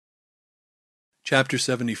Chapter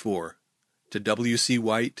 74. To W.C.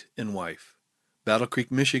 White and Wife. Battle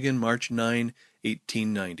Creek, Michigan, March 9,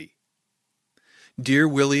 1890. Dear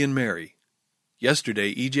Willie and Mary, yesterday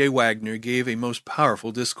E.J. Wagner gave a most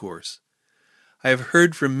powerful discourse. I have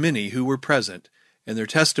heard from many who were present, and their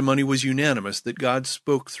testimony was unanimous that God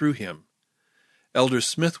spoke through him. Elder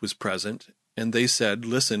Smith was present, and they said,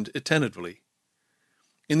 listened attentively.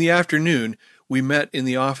 In the afternoon, we met in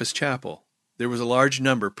the office chapel. There was a large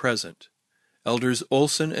number present. Elders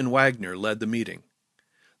Olson and Wagner led the meeting.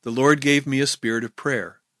 The Lord gave me a spirit of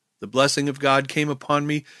prayer. The blessing of God came upon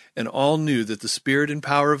me, and all knew that the Spirit and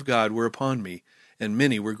power of God were upon me, and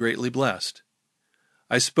many were greatly blessed.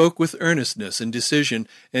 I spoke with earnestness and decision,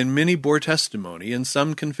 and many bore testimony, and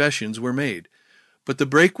some confessions were made. But the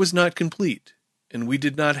break was not complete, and we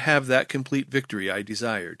did not have that complete victory I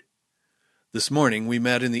desired. This morning we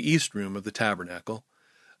met in the east room of the tabernacle.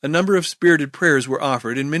 A number of spirited prayers were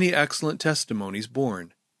offered, and many excellent testimonies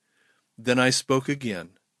borne. Then I spoke again.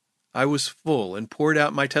 I was full, and poured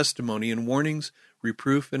out my testimony in warnings,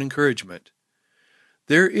 reproof, and encouragement.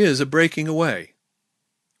 There is a breaking away.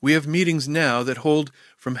 We have meetings now that hold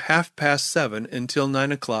from 7:30 until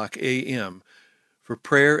 9:00 a.m. for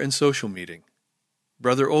prayer and social meeting.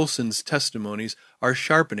 Brother Olson's testimonies are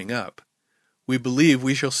sharpening up. We believe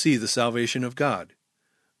we shall see the salvation of God.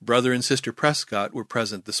 Brother and Sister Prescott were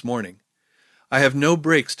present this morning. I have no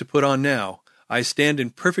brakes to put on now. I stand in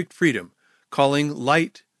perfect freedom, calling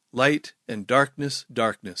light, light, and darkness,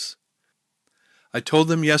 darkness. I told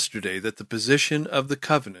them yesterday that the position of the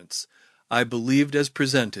covenants I believed as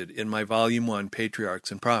presented in my Volume 1,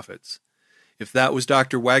 Patriarchs and Prophets. If that was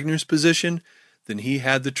Dr. Wagner's position, then he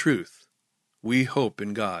had the truth. We hope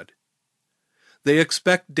in God. They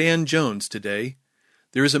expect Dan Jones today.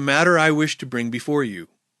 There is a matter I wish to bring before you.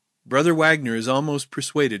 Brother Wagner is almost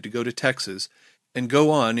persuaded to go to Texas and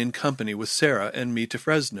go on in company with Sarah and me to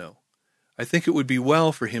Fresno. I think it would be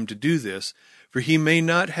well for him to do this, for he may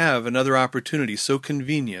not have another opportunity so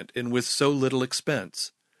convenient and with so little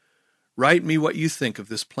expense. Write me what you think of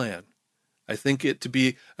this plan. I think it to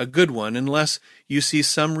be a good one unless you see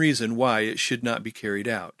some reason why it should not be carried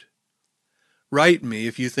out. Write me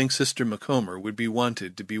if you think Sister Macomber would be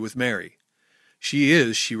wanted to be with Mary. She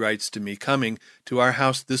is, she writes to me, coming to our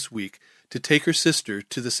house this week to take her sister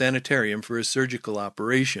to the sanitarium for a surgical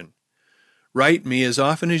operation. Write me as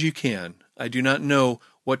often as you can. I do not know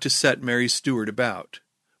what to set Mary Stewart about.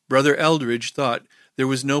 Brother Eldridge thought there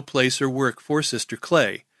was no place or work for Sister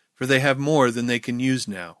Clay, for they have more than they can use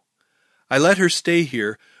now. I let her stay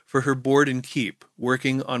here for her board and keep,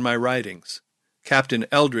 working on my writings. Captain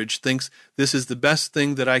Eldridge thinks this is the best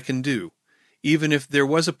thing that I can do, even if there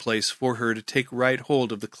was a place for her to take right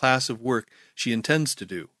hold of the class of work she intends to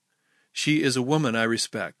do. She is a woman I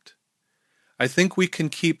respect. I think we can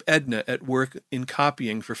keep Edna at work in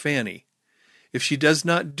copying for Fanny. If she does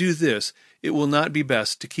not do this, it will not be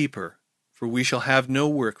best to keep her, for we shall have no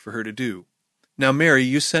work for her to do. Now, Mary,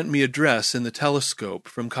 you sent me a dress in the telescope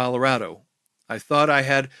from Colorado. I thought I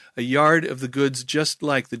had a yard of the goods just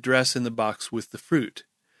like the dress in the box with the fruit.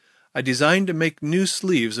 I designed to make new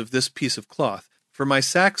sleeves of this piece of cloth, for my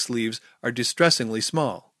sack sleeves are distressingly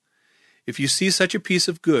small. If you see such a piece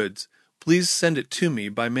of goods, please send it to me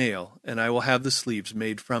by mail, and I will have the sleeves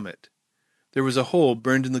made from it. There was a hole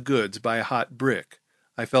burned in the goods by a hot brick.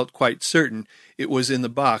 I felt quite certain it was in the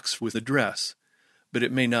box with the dress, but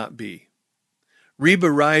it may not be.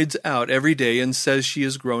 Reba rides out every day and says she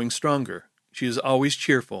is growing stronger. She is always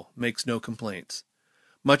cheerful, makes no complaints.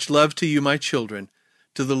 Much love to you, my children.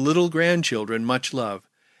 To the little grandchildren, much love,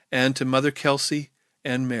 and to Mother Kelsey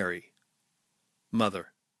and Mary. Mother.